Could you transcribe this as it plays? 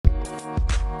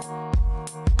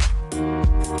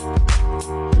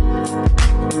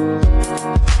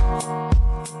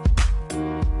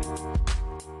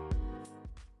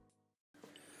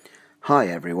Hi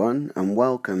everyone, and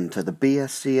welcome to the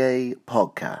BSCA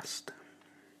podcast.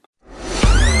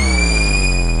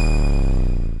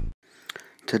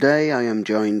 Today I am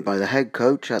joined by the head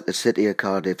coach at the City of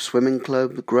Cardiff Swimming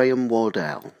Club, Graham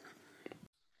Wardell.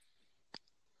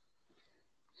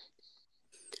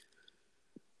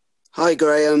 Hi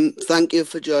Graham, thank you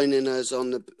for joining us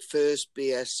on the first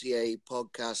BSCA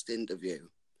podcast interview.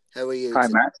 How are you Hi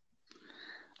today? Matt,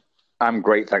 I'm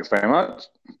great, thanks very much.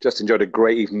 Just enjoyed a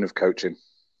great evening of coaching.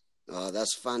 Oh,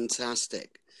 that's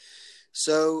fantastic.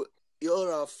 So,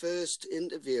 you're our first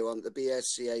interview on the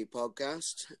BSCA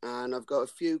podcast, and I've got a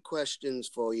few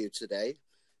questions for you today,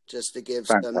 just to give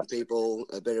some people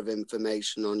a bit of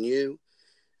information on you,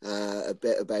 a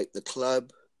bit about the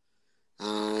club,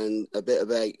 and a bit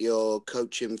about your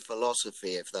coaching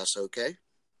philosophy, if that's okay.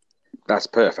 That's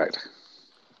perfect.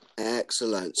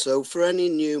 Excellent. So, for any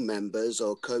new members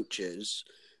or coaches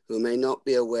who may not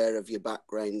be aware of your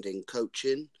background in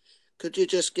coaching, could you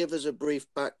just give us a brief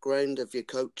background of your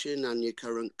coaching and your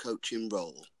current coaching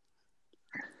role?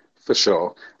 For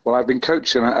sure. Well, I've been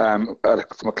coaching from a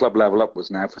club level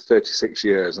upwards now for 36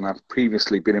 years, and I've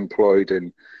previously been employed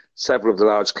in several of the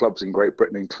large clubs in Great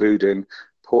Britain, including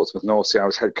Portsmouth North Sea. I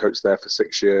was head coach there for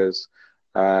 6 years.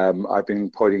 I've been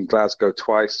employed in Glasgow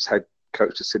twice as head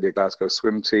coach the City of Glasgow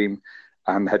swim team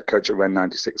and head coach at Ren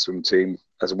 96 swim team,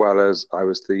 as well as I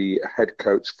was the head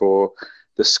coach for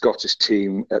the Scottish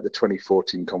team at the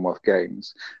 2014 Commonwealth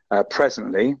Games.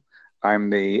 Presently, I'm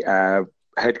the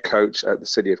head coach at the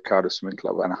City of Cardiff Swimming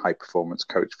Club and a high-performance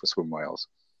coach for Swim Wales.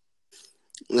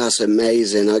 That's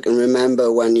amazing. I can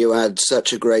remember when you had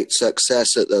such a great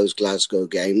success at those Glasgow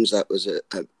Games. That was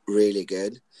really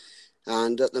good.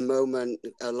 And at the moment,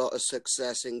 a lot of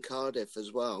success in Cardiff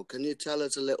as well. Can you tell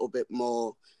us a little bit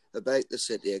more about the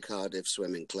City of Cardiff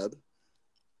Swimming Club?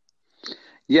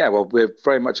 Yeah, well, we're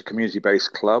very much a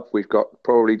community-based club. We've got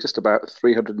probably just about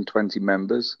 320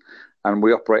 members, and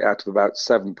we operate out of about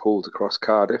 7 pools across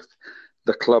Cardiff.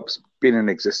 The club's been in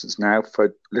existence now for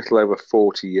a little over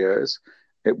 40 years.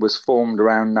 It was formed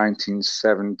around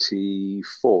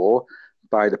 1974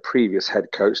 by the previous head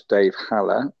coach, Dave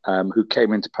Haller, who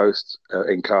came into post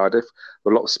in Cardiff.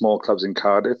 There were a lot of small clubs in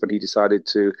Cardiff, and he decided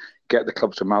to get the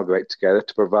clubs to amalgamate together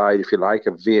to provide, if you like,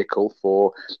 a vehicle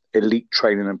for elite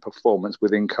training and performance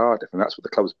within Cardiff. And that's what the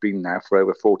club's been now for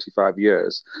over 45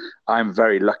 years. I'm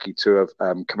very lucky to have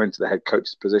come into the head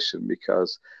coach's position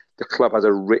because the club has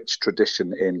a rich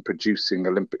tradition in producing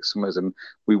Olympic swimmers, and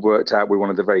we worked out we're one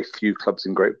of the very few clubs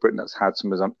in Great Britain that's had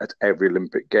swimmers at every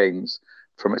Olympic Games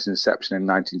from its inception in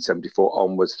 1974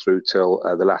 onwards through till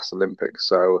the last Olympics.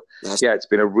 So, yeah, it's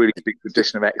been a really big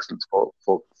tradition of excellence for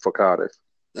Cardiff.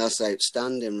 That's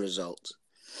outstanding result.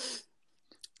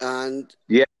 And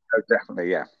yeah, definitely,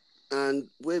 yeah. And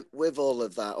with all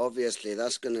of that, obviously,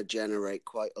 that's going to generate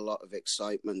quite a lot of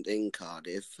excitement in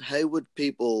Cardiff. How would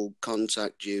people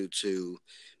contact you to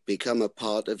become a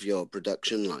part of your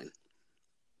production line?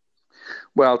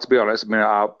 Well, to be honest, I mean,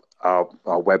 our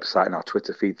website and our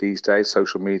Twitter feed these days,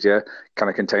 social media, kind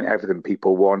of contain everything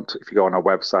people want. If you go on our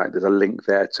website, there's a link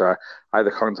there to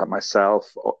either contact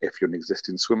myself, or if you're an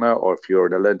existing swimmer, or if you're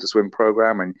in a Learn to Swim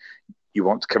program and you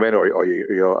want to come in, or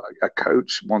you're a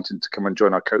coach wanting to come and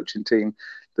join our coaching team,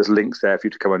 there's links there for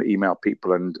you to come and email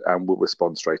people, and we'll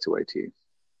respond straight away to you.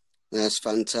 That's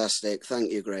fantastic. Thank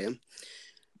you, Graham.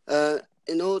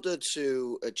 In order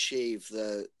to achieve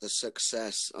the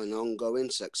success and ongoing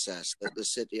success that the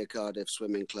City of Cardiff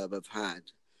Swimming Club have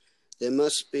had, there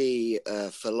must be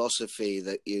a philosophy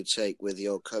that you take with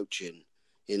your coaching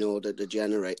in order to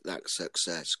generate that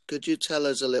success. Could you tell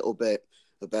us a little bit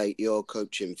about your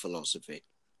coaching philosophy?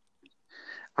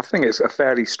 I think it's a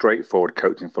fairly straightforward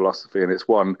coaching philosophy, and it's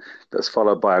one that's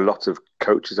followed by a lot of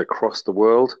coaches across the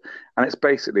world. And it's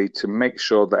basically to make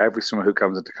sure that every swimmer who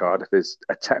comes into Cardiff is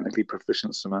a technically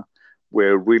proficient swimmer.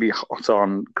 We're really hot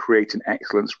on creating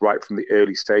excellence right from the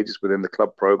early stages within the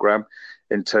club program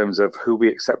in terms of who we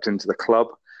accept into the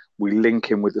club. We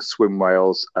link in with the Swim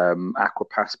Wales Aqua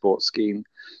Passport scheme.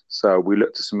 So we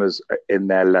look to swimmers in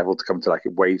their level to come to like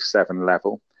a Wave 7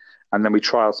 level. And then we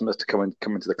trial swimmers to come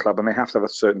into the club, and they have to have a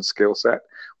certain skill set.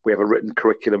 We have a written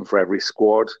curriculum for every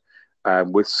squad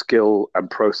with skill and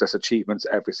process achievements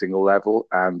at every single level.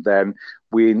 And then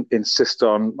we insist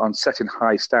on setting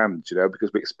high standards,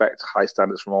 because we expect high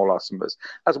standards from all our swimmers,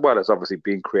 as well as obviously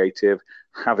being creative,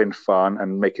 having fun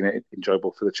and making it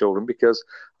enjoyable for the children. Because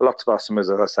a lot of our swimmers,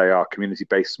 as I say, are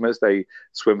community-based swimmers. They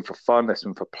swim for fun, they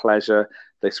swim for pleasure,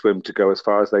 they swim to go as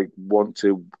far as they want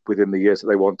to within the years that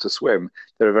they want to swim.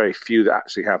 There are very few that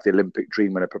actually have the Olympic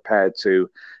dream and are prepared to,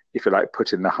 if you like,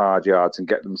 put in the hard yards and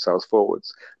get themselves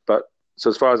forwards. But So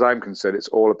as far as I'm concerned, it's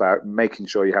all about making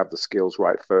sure you have the skills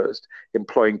right first,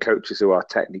 employing coaches who are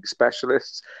technique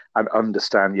specialists and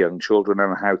understand young children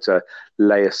and how to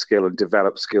lay a skill and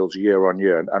develop skills year on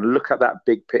year and look at that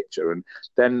big picture. And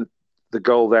then the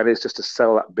goal then is just to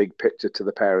sell that big picture to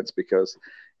the parents, because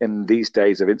in these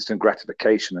days of instant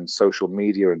gratification and social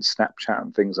media and Snapchat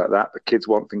and things like that, the kids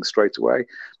want things straight away.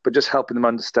 But just helping them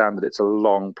understand that it's a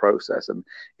long process. And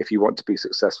if you want to be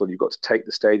successful, you've got to take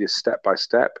the stages step by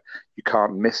step. You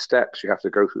can't miss steps. You have to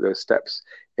go through those steps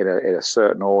in a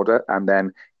certain order and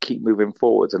then keep moving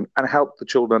forwards and help the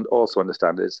children also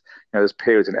understand is, there's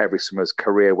periods in every swimmer's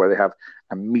career where they have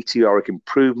a meteoric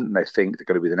improvement and they think they're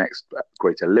going to be the next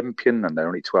great Olympian and they're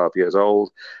only 12 years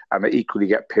old. And they equally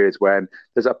get periods when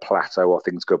there's a plateau or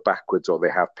things go backwards or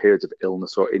they have periods of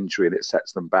illness or injury and it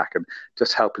sets them back, and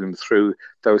just helping them through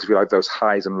those, if you like, those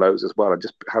highs and lows as well, and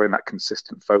just having that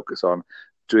consistent focus on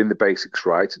doing the basics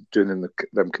right, doing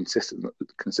them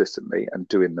consistently and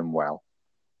doing them well.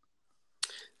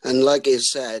 And like you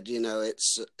said,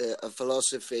 it's a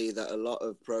philosophy that a lot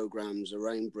of programs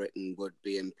around Britain would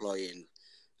be employing.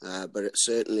 But it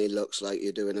certainly looks like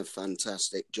you're doing a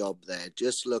fantastic job there.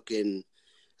 Just looking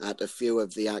at a few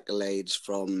of the accolades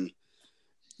from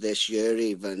this year,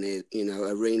 even,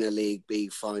 Arena League B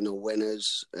final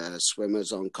winners,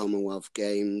 swimmers on Commonwealth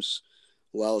Games,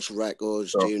 Welsh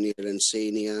records, junior and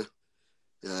senior,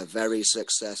 very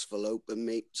successful open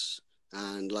meets.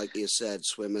 And like you said,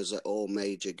 swimmers at all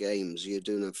major games. You're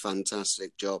doing a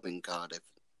fantastic job in Cardiff.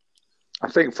 I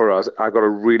think for us, I've got a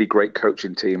really great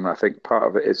coaching team. I think part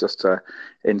of it is just to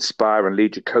inspire and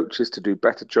lead your coaches to do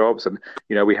better jobs. And,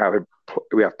 we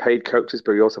have paid coaches,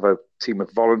 but we also have a team of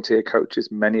volunteer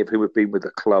coaches, many of whom have been with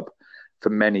the club for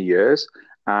many years.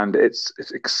 And it's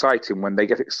exciting when they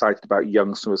get excited about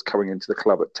young swimmers coming into the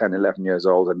club at 10, 11 years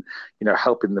old and,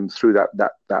 helping them through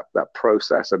that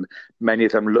process. And many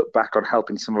of them look back on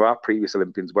helping some of our previous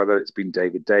Olympians, whether it's been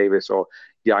David Davis or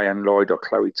Yayan Lloyd or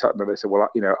Chloe Tutton. And they say, well,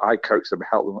 I coach them,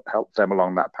 help them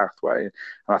along that pathway. And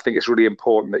I think it's really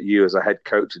important that you as a head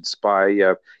coach inspire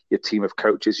your team of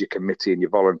coaches, your committee and your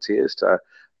volunteers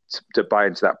to buy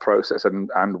into that process and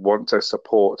want to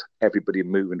support everybody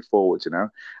moving forward,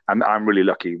 And I'm really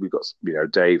lucky. We've got,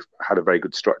 Dave had a very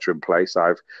good structure in place.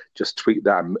 I've just tweaked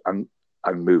that and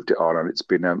moved it on, and it's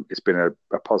been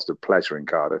a positive pleasure in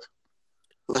Cardiff.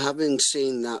 Well, having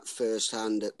seen that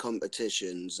firsthand at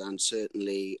competitions and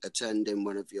certainly attending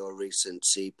one of your recent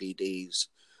CPDs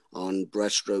on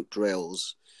breaststroke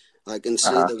drills, I can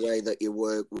see the way that you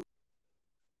work,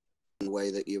 the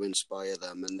way that you inspire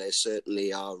them, and they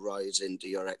certainly are rising to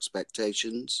your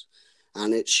expectations,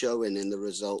 and it's showing in the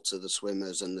results of the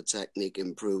swimmers and the technique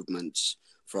improvements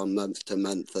from month to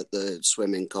month at the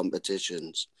swimming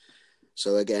competitions.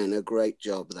 So again, a great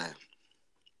job there.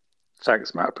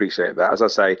 Thanks, Matt. Appreciate that. As I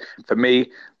say, for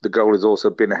me, the goal has also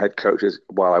been a head coach.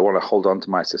 While I want to hold on to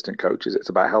my assistant coaches, it's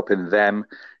about helping them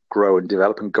grow and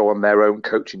develop and go on their own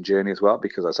coaching journey as well,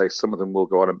 because I say some of them will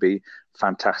go on and be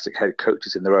fantastic head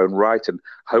coaches in their own right and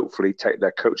hopefully take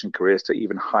their coaching careers to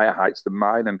even higher heights than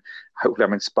mine. And hopefully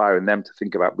I'm inspiring them to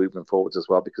think about moving forwards as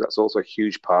well, because that's also a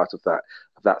huge part of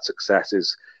that success,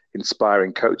 is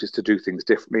inspiring coaches to do things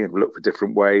differently and look for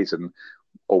different ways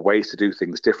or ways to do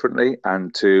things differently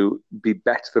and to be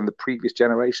better than the previous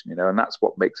generation, and that's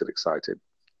what makes it exciting.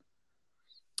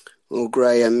 Well,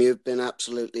 Graham, you've been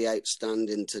absolutely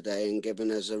outstanding today and given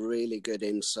us a really good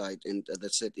insight into the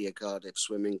City of Cardiff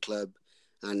Swimming Club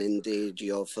and indeed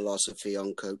your philosophy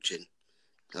on coaching.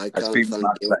 I can't thank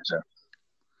you. Pleasure.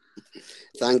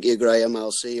 Thank you, Graham.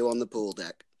 I'll see you on the pool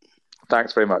deck.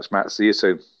 Thanks very much, Matt. See you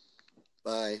soon.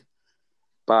 Bye.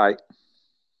 Bye.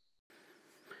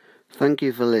 Thank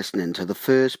you for listening to the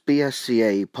first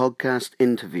BSCA podcast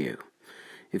interview.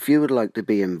 If you would like to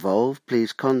be involved,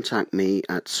 please contact me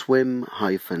at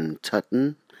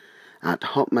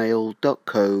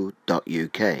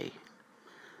swim-tutton@hotmail.co.uk.